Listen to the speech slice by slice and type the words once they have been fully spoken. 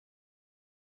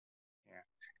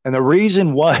And the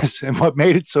reason was, and what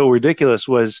made it so ridiculous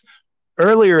was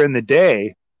earlier in the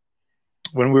day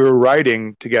when we were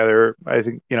writing together, I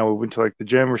think, we went to like the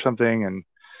gym or something. And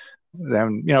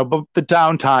then, but the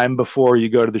downtime before you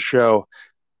go to the show,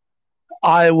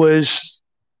 I was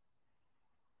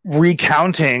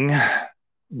recounting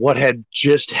what had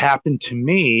just happened to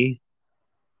me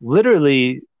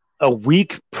literally a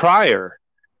week prior,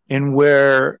 in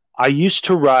where I used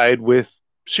to ride with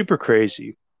Super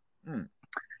Crazy.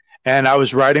 And I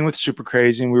was riding with Super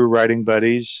Crazy, and we were riding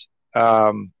buddies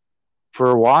for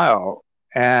a while.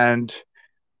 And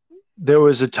there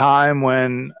was a time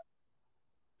when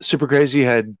Super Crazy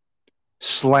had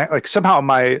like somehow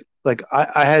I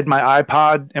had my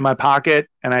iPod in my pocket,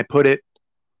 and I put it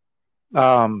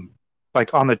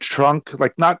like on the trunk,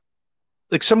 like not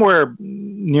like somewhere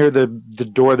near the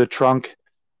door of the trunk,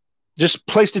 just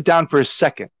placed it down for a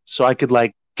second so I could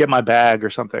like get my bag or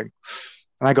something.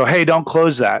 And I go, hey, don't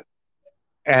close that.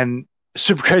 And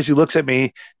Super Crazy looks at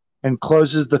me and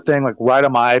closes the thing like right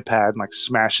on my iPad and like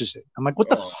smashes it. I'm like, what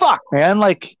the fuck, man?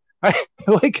 Like, I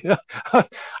think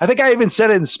I even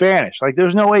said it in Spanish. Like,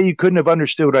 there's no way you couldn't have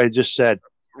understood what I just said.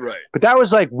 Right. But that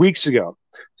was like weeks ago.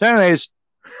 So anyways,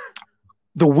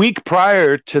 the week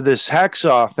prior to this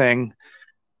hacksaw thing,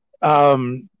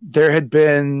 there had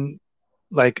been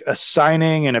like a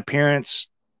signing and appearance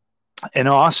in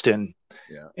Austin.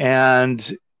 Yeah. And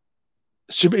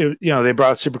they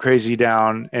brought Super Crazy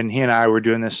down, and he and I were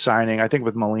doing this signing, I think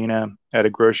with Melina at a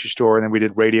grocery store. And then we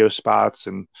did radio spots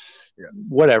and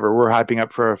whatever. We're hyping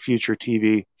up for a future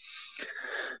TV.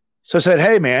 So I said,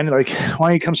 hey man, like, why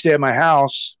don't you come stay at my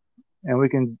house and we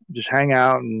can just hang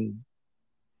out and,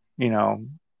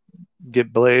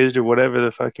 get blazed or whatever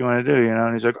the fuck you want to do,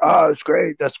 And he's like, oh, that's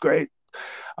great. That's great.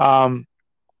 I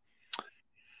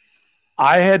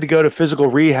had to go to physical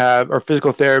rehab or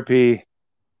physical therapy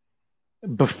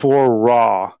before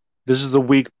Raw. This is the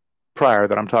week prior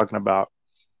that I'm talking about,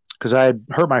 because I had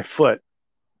hurt my foot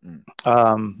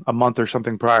a month or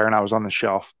something prior, and I was on the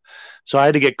shelf. So I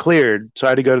had to get cleared. So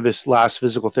I had to go to this last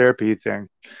physical therapy thing.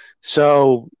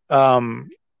 So I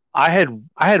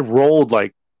had rolled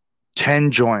like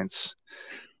 10 joints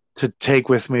to take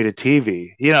with me to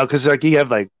TV, because like you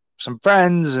have like some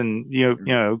friends and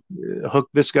hook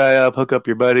this guy up, hook up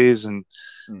your buddies and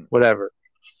whatever.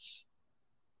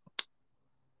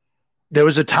 There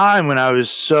was a time when I was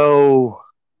so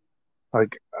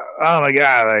like, oh my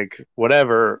God, like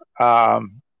whatever. I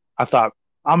thought,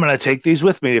 I'm going to take these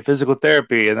with me to physical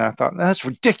therapy. And I thought, that's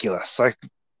ridiculous. Like,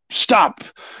 stop.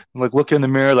 And like, look in the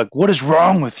mirror, like, what is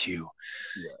wrong with you?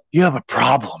 Yeah. You have a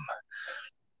problem.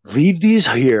 Leave these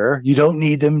here. You don't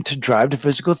need them to drive to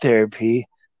physical therapy.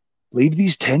 Leave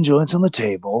these 10 joints on the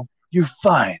table. You're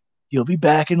fine. You'll be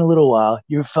back in a little while.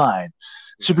 You're fine.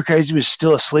 Yeah. Super Crazy was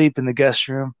still asleep in the guest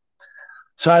room.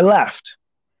 So I left.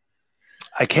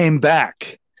 I came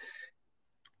back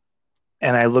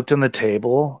and I looked on the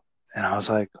table and I was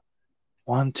like,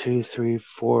 1, 2, 3,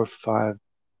 4, 5,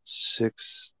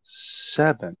 6,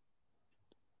 7.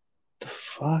 The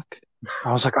fuck?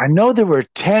 I was like, I know there were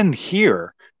 10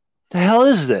 here. The hell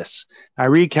is this? I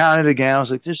recounted again. I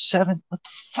was like, there's 7. What the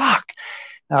fuck?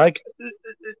 Now, like,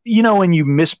 when you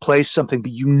misplace something,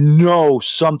 but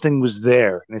something was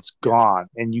there and it's gone,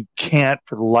 and you can't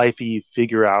for the life of you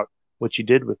figure out what you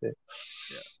did with it.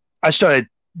 Yeah. I started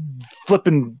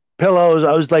flipping pillows.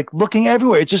 I was like looking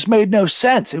everywhere. It just made no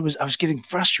sense. I was getting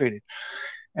frustrated.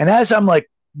 And as I'm like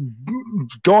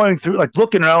going through, like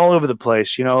looking all over the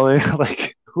place,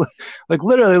 like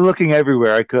literally looking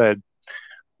everywhere I could,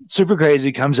 Super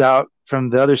Crazy comes out from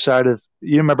the other side of,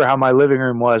 you remember how my living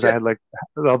room was? Yes. I had like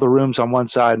all the rooms on one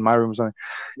side and my room was on.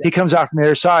 Yeah. He comes out from the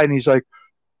other side and he's like,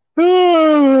 hey,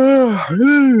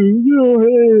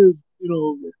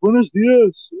 buenos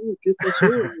dias.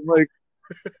 I'm like,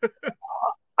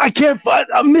 I can't find,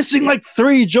 I'm missing like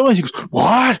 3 joints. He goes,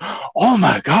 what? Oh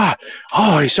my God.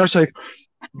 Oh, he starts like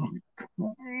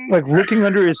looking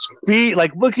under his feet,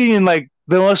 like looking in like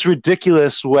the most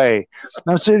ridiculous way. And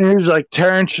I'm sitting here like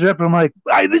tearing shit up. And I'm like,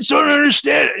 I just don't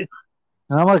understand it.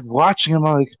 And I'm like watching him.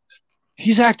 I'm like,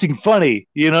 he's acting funny.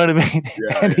 You know what I mean?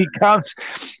 Yeah, and he comes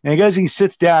and he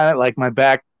sits down at like my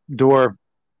back door.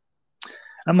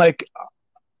 I'm like,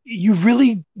 you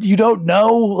don't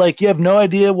know? Like, you have no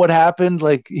idea what happened?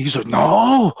 Like, he's like,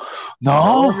 no,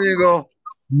 amigo.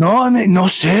 No, no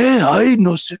sé, ay,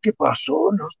 no sé qué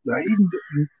pasó, no, ay,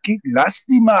 qué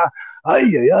lástima,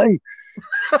 ay.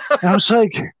 And I was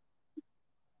like,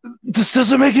 this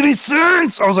doesn't make any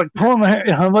sense. I was like pulling my hair,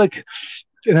 and I'm like,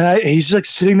 he's like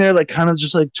sitting there, like kind of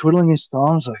just like twiddling his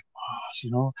thumbs, like,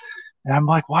 and I'm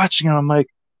like watching him. I'm like,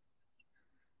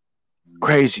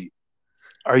 crazy.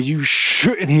 are you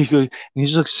sure? And he goes, and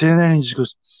he's like sitting there and he just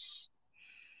goes,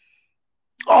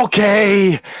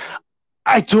 okay,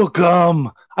 I took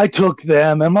them.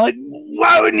 I'm like,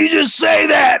 why wouldn't you just say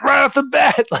that right off the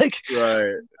bat?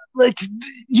 Right. Like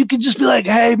you could just be like,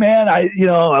 hey man, I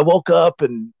woke up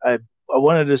and I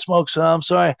wanted to smoke some,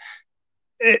 so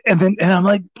and I'm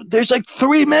like, there's like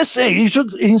three missing.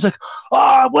 He's like,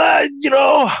 oh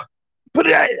well, but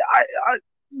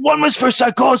one was for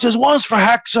psychosis, one's for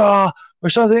hacksaw or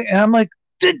something, and I'm like,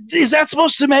 is that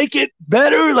supposed to make it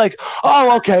better? Like,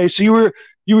 oh, okay, so you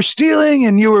were stealing,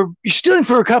 and you're stealing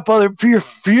for a couple other for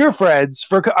your friends.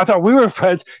 I thought we were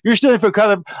friends. You're stealing for a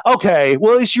couple. Okay,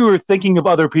 well at least you were thinking of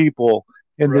other people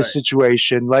in Right. this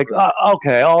situation. Like, Right.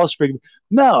 okay, all is freaking.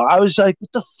 No, I was like,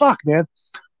 what the fuck, man?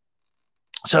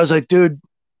 So I was like, dude,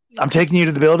 I'm taking you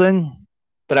to the building,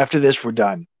 but after this, we're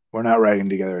done. We're not riding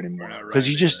together We're anymore not because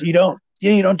riding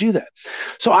you don't do that.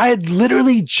 So I had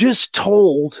literally just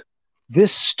told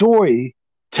this story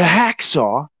to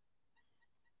Hacksaw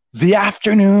the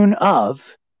afternoon of,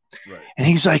 together. Right. and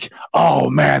he's like, "Oh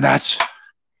man, that's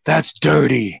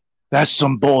dirty. That's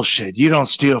some bullshit. You don't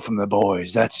steal from the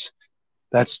boys. That's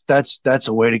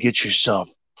a way to get yourself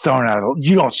thrown out of.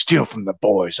 You don't steal from the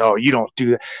boys. Oh, you don't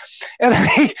do that." And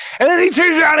then he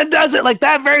turns around and does it like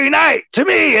that very night to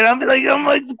me, and I'm like,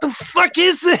 what the fuck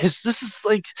is this? This is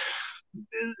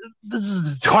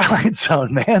the Twilight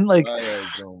Zone, man. Like,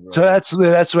 Zone, so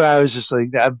that's why I was just like,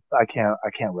 I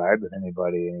can't ride with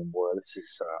anybody anymore. This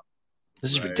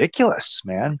is right. ridiculous,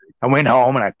 man. I went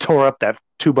home and I tore up that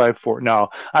 2x4. No,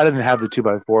 I didn't have the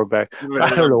 2x4 back. I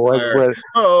don't know what. Yeah,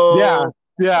 Oh.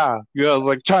 yeah. I was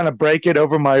like trying to break it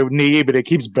over my knee, but it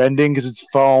keeps bending because it's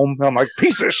foam. I'm like,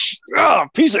 piece of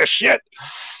shit.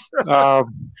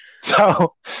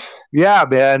 So, yeah,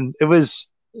 man,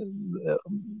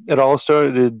 it all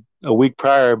started a week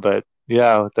prior, but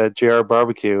yeah, with that JR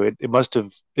barbecue, it must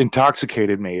have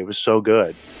intoxicated me. It was so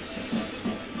good.